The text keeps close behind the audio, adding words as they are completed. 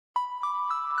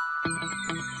Hello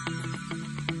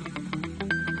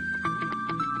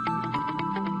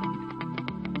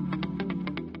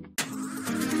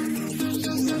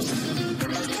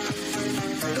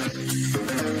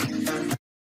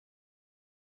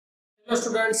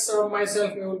students,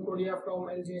 myself Kodia from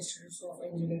LJIET Institute of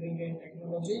Engineering and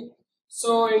Technology.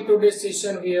 So in today's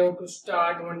session we have to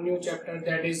start one new chapter,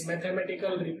 that is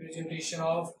mathematical representation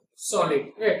of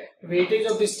solid. Okay. Weightage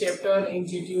of this chapter in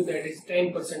GTU, that is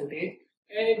 10%.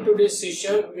 And in today's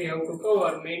session we have to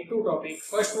cover main two topics.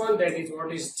 First one, that is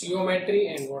what is geometry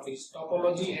and what is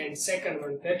topology, and second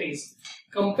one, that is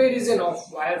comparison of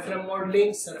wireframe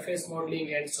modeling, surface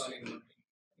modeling and solid modeling.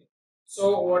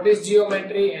 So what is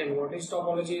geometry and what is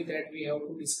topology, that we have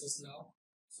to discuss now.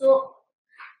 So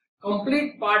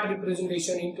complete part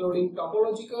representation including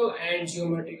topological and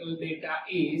geometrical data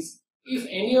is, if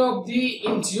any of the,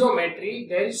 in geometry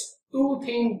there is two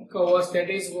things covers, that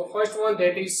is first one,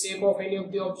 that is shape of any of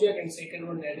the object, and second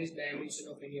one, that is dimension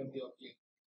of any of the object.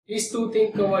 These two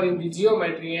things cover in the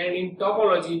geometry. And in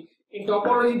topology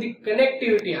the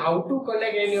connectivity, how to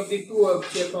connect any of the two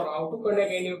objects or how to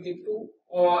connect any of the two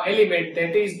element,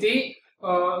 that is the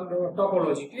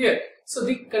topology. Clear? So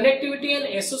the connectivity and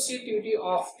associativity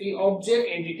of the object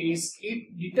entities,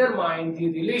 it determine the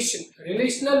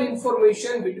relational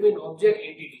information between object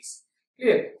entities.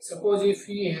 Clear? Suppose if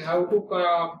we have to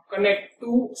connect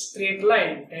two straight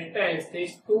line, at times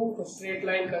these two straight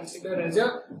line considered as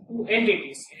two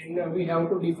entities, and we have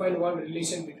to define one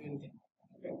relation between them.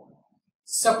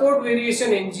 Support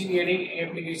variation engineering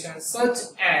applications such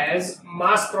as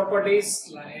mass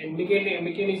properties and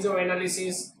mechanism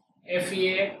analysis,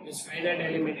 FEA means finite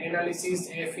element analysis,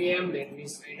 FEM, that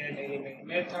means finite element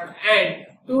method, and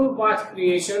tool path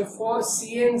creation for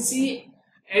CNC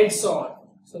and so on.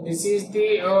 So this is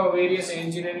the various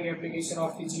engineering application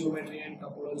of the geometry and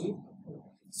topology.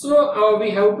 So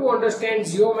we have to understand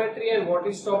geometry and what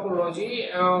is topology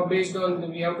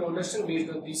we have to understand based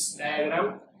on this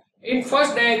diagram. In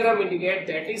first diagram indicate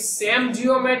that is same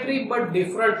geometry but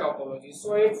different topology.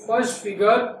 So in first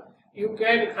figure you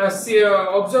can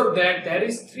observe that there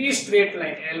is three straight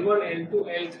line L1, L2,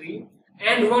 L3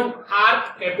 and one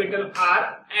arc, capital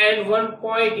R, and one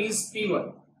point is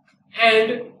P1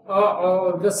 and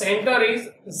the center is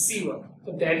C1.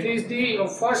 So that is the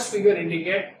first figure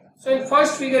indicate. So in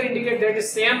first figure indicate that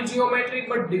is same geometry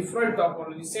but different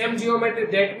topology. Same geometry,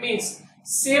 that means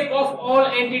shape of all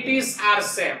entities are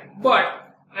same,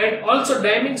 but and also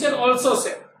dimension also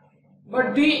same,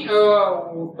 but the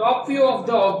top view of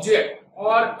the object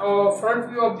or front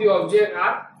view of the object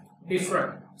are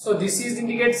different. So this is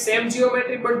indicate same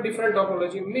geometry but different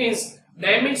topology, means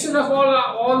dimension of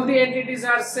all the entities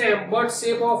are same but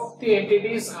shape of the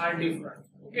entities are different.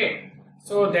 Okay,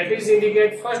 so that is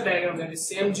indicate first diagram, that is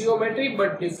same geometry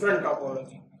but different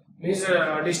topology. Means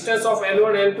distance of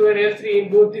L1, L2 and L3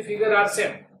 in both the figure are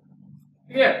same.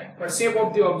 Clear? But shape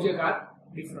of the object are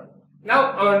different.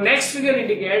 Now next figure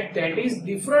indicate that is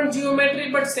different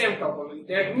geometry but same topology.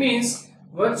 That means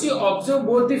once you observe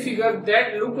both the figure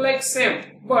that look like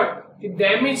same, but the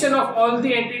dimension of all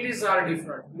the entities are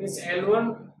different. Means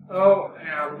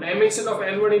L1 dimension of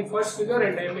L1 in first figure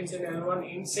and dimension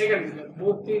L1 in second figure,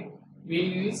 both the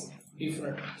value is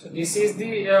different. So this is the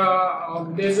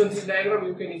based on this diagram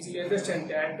you can easily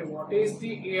understand that what is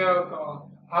the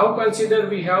how consider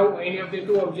we have any of the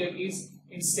two object is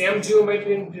in same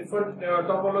geometry in different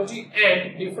topology,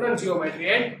 and different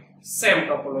geometry and same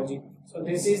topology. So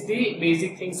this is the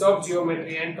basic things of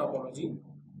geometry and topology.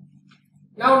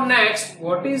 Now next,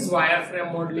 what is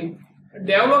wireframe modeling?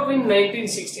 Developed in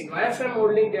 1960. Wireframe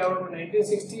modeling developed in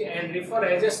 1960 and refer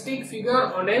as a stick figure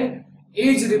on an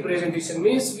edge representation,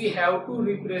 means we have to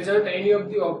represent any of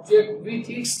the object with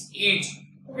its edge.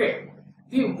 Okay,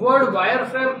 the word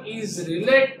wireframe is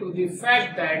related to the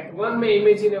fact that one may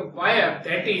imagine a wire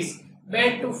that is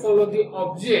bent to follow the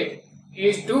object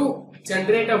is to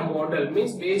generate a model,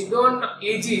 means based on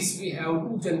edges we have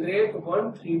to generate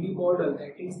one 3D model,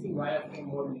 that is the wireframe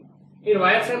modeling. In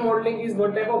wireframe modeling is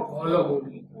one type of hollow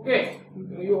modeling. Okay,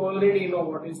 you already know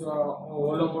what is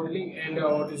hollow modeling and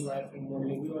what is wireframe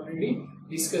modeling. We already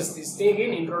discussed this thing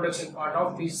in introduction part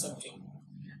of this subject.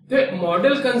 The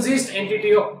model consists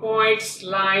entity of points,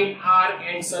 line, arc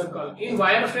and circle. In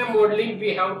wireframe modeling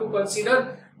we have to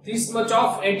consider this much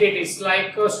of entities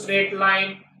like a straight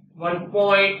line, one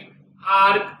point,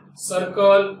 arc,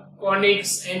 circle,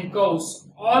 conics and curves.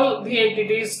 All the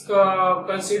entities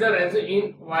considered as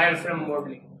in wireframe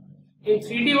modeling. In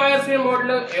 3D wireframe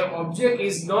modeling, an object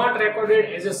is not recorded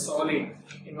as a solid.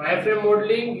 In wireframe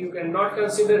modeling, you cannot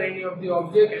consider any of the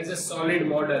object as a solid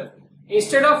model.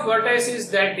 Instead of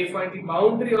vertices that define the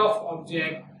boundary of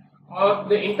object, or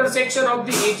the intersection of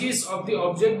the edges of the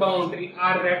object boundary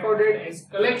are recorded as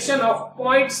collection of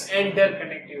points and their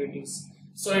connectivities.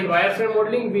 So in wireframe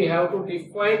modeling, we have to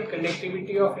define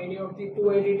connectivity of any of the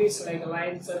two entities like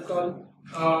line, circle,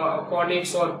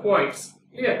 conics or points.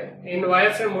 Clear? In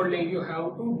wireframe modeling, you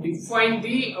have to define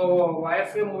the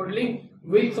wireframe modeling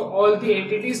with all the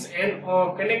entities and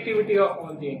connectivity of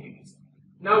all the entities.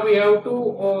 Now we have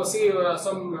to see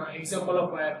some example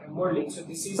of wireframe modeling. So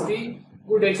this is the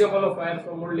good example of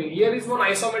wireframe modeling. Here is one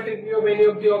isometric view of any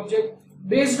of the object.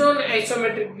 Based on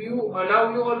isometric view,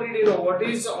 now you already know what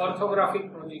is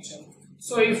orthographic projection.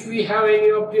 So if we have any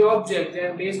of the object,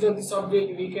 then based on this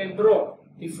object we can draw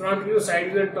the front view,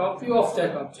 side view and top view of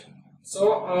that object.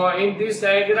 So in this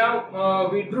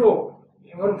diagram we draw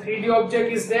one 3D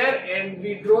object is there and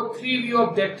we draw 3 view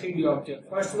of that 3D object.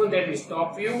 First one, that is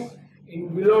top view,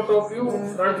 in below top view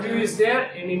front view is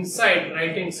there, and inside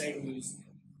right hand side view is there.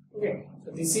 Okay,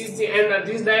 so this is the, and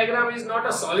this diagram is not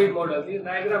a solid model, this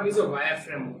diagram is a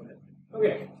wireframe model.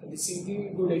 Okay, so this is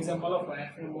the good example of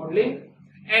wireframe modeling.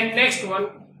 And next one,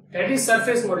 that is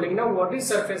surface modeling. Now what is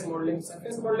surface modeling?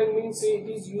 Surface modeling means it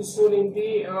is useful in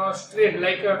the straight,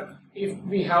 like if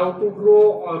we have to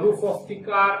draw a roof of the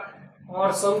car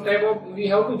or some type of, we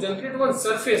have to generate one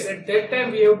surface. At that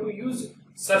time we have to use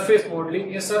surface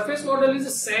modeling. A surface model is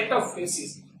a set of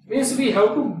faces, means we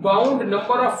have to bound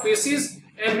number of faces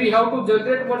and we have to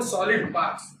generate one solid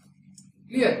part.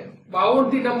 Clear?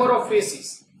 Bound the number of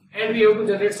faces and we have to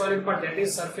generate solid part, that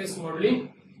is surface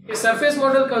modeling. A surface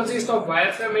model consists of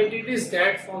wireframe entities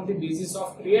that form the basis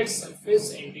of create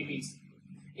surface entities.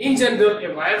 In general, a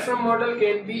wireframe model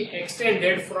can be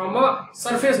extended from a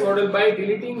surface model by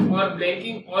deleting or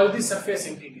blanking all the surface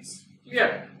entities.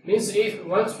 Clear? Means if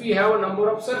once we have a number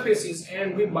of surfaces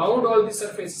and we bound all the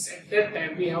surfaces, at that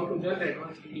time we have to generate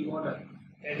one 3D model.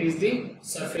 That is the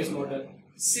surface model.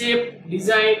 Shape,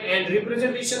 design and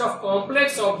representation of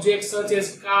complex objects such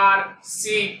as car,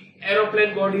 seat,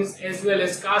 aeroplane bodies as well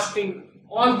as casting,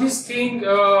 all these things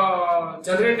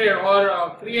generated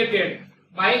or created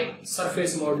by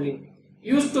surface modeling.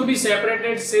 Used to be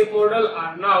separated shape model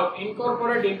are now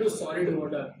incorporated into solid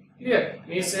model. Clear?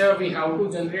 Means we have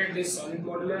to generate this solid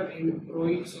model in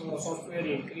Proix software,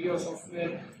 in Creo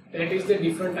software. That is the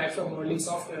different types of modeling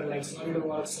software like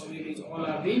SolidWorks, SolidEdge, all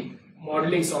are the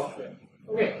modeling software.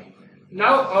 Okay.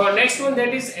 Now next one,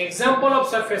 that is example of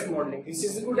surface modeling. This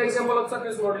is a good example of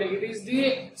surface modeling. It is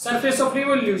the surface of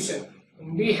revolution.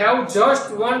 We have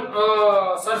just one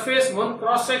surface, one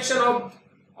cross section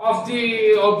of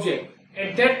the object.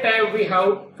 At that time we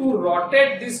have to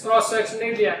rotate this cross section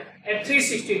area at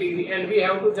 360 degree and we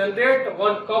have to generate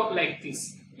one curve like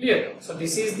this. Clear? So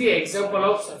this is the example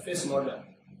of surface model.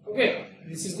 Okay,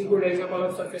 this is the good example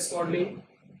of surface modeling.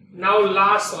 Now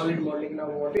last, solid modeling. Now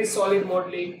what is solid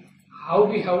modeling? How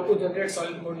we have to generate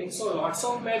solid modeling? So lots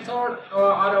of methods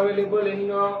are available in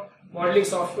modeling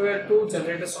software to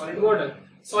generate a solid model.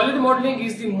 Solid modeling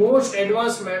is the most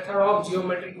advanced method of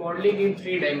geometric modeling in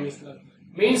 3-dimensional.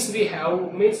 Means we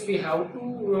have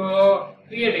to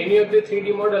create any of the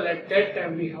 3D model. At that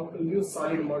time we have to use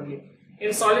solid modeling.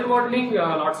 In solid modeling,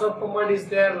 lots of command is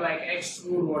there like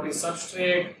extrude, what is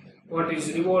substrate, what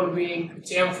is revolving,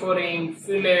 chamfering,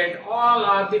 fillet, all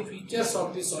are the features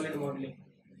of the solid modeling.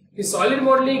 The solid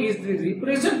modeling is the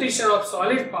representation of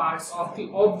solid parts of the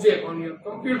object on your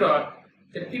computer.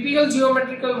 The typical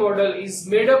geometrical model is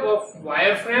made up of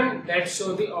wireframe that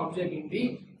show the object in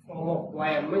the form of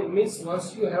wire. Means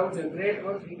once you have generated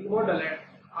one 3D model, and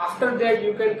after that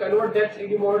you can convert that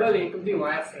 3D model into the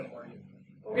wireframe model.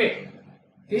 Okay.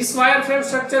 This wireframe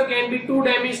structure can be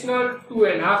 2-dimensional,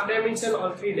 2.5 dimensional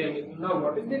or 3-dimensional. Now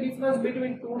what is the difference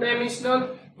between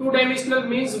 2-dimensional? 2-dimensional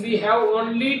means we have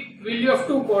only value of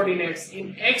 2 coordinates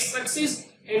in x axis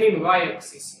and in y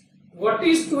axis. What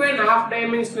is 2.5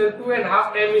 dimensional?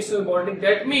 2.5 dimensional modeling,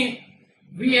 that means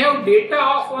we have data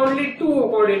of only 2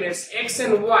 coordinates x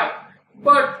and y,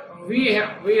 but we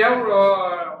have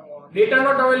data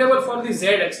not available for the z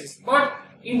axis. But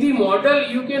in the model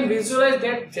you can visualize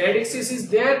that z axis is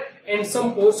there and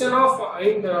some portion of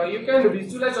you can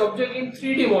visualize object in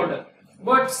 3D model,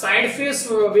 but side face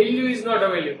value is not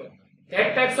available.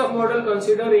 That types of model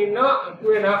consider in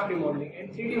 2.5D modeling.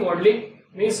 And 3D modeling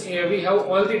means we have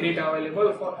all the data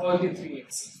available for all the 3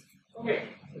 axes. Okay,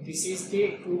 so this is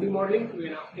the 2D modeling,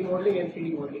 2.5D modeling and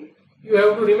 3D modeling. You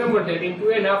have to remember that in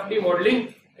 2.5D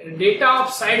modeling data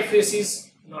of side face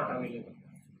is not available.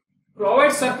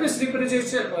 Provide surface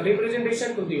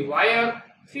representation to the wire.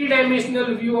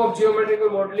 3-dimensional view of geometrical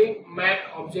modeling make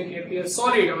object appear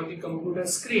solid on the computer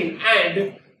screen,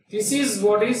 and this is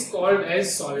what is called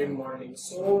as solid modeling.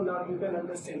 So now you can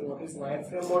understand what is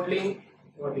wireframe modeling,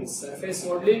 what is surface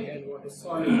modeling, and what is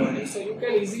solid modeling. So you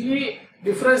can easily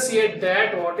differentiate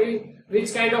that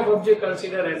which kind of object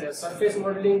consider as a surface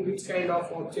modeling, which kind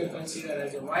of object consider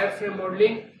as a wireframe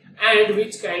modeling, and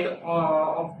which kind of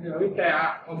object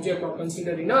are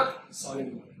considered in a solid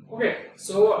modeling. Okay,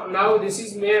 so now this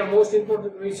is most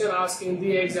important question asked in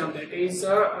the exam, that is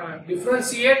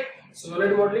differentiate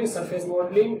solid modeling, surface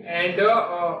modeling, and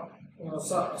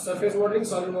surface modeling,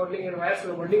 solid modeling, and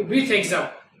wireframe modeling with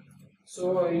example.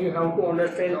 So you have to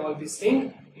understand all these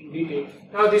things in detail.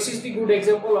 Now this is the good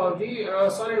example of the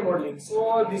solid modeling.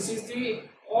 So this is the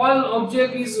all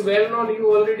object is well known.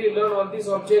 You already learn all these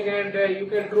object, and you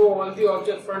can draw all the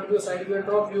object front view, side view, and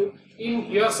top view.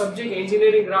 In your subject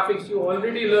engineering graphics, you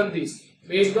already learn this.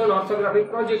 Based on orthographic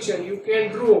projection, you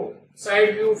can draw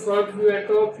side view, front view, and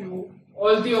top view,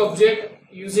 all the object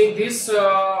using this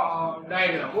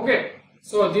diagram. Okay,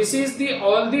 so this is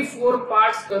all the four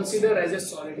parts considered as a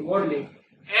solid modeling,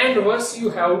 and once you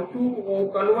have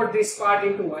to convert this part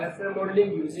into wireframe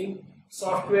modeling using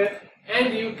software,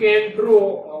 and you can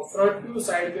draw front view,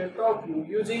 side view, and top view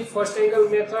using first angle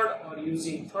method or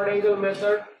using third angle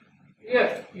method.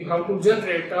 Here you have to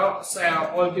generate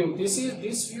all view. This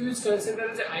view is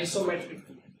considered as an isometric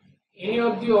view. Any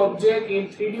of the object in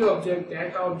 3D object,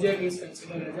 that object is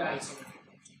considered as an isometric.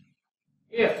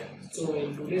 Here, so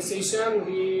in today's session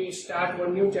we start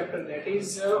one new chapter, that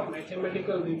is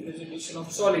mathematical representation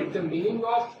of solid. The meaning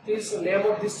of this, name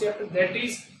of this chapter, that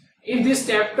is, in this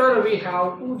chapter we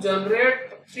have to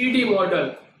generate 3D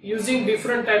model using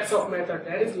different types of method.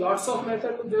 There is lots of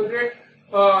method to generate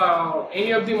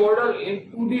any of the model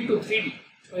in 2D to 3D.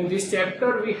 So in this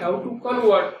chapter we have to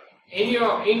convert in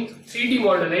 3D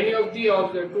model any of the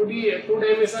object,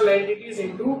 2-dimensional entities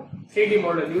into 3D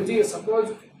model using,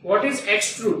 suppose, what is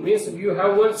extrude means you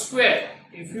have one square.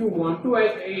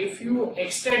 If you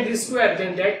extend this square,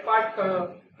 then that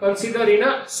part consider in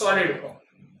a solid form.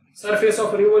 Surface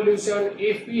of revolution,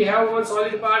 if we have one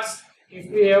solid parts,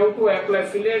 if we have to apply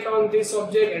fillet on this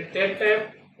object, at that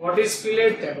time, what is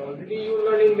fillet? That already you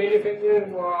learn in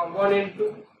manufacturing 1 and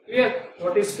 2. Clear?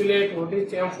 What is fillet? What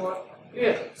is chamfer?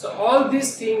 Clear? So all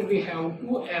these things we have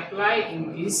to apply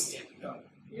in this chapter.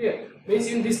 Clear? Means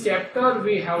in this chapter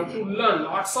we have to learn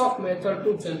lots of method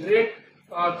to generate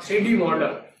 3D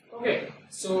model. Okay.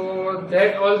 So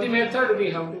that all the method we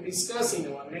have to discuss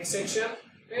in our next section.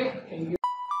 Okay. Thank you.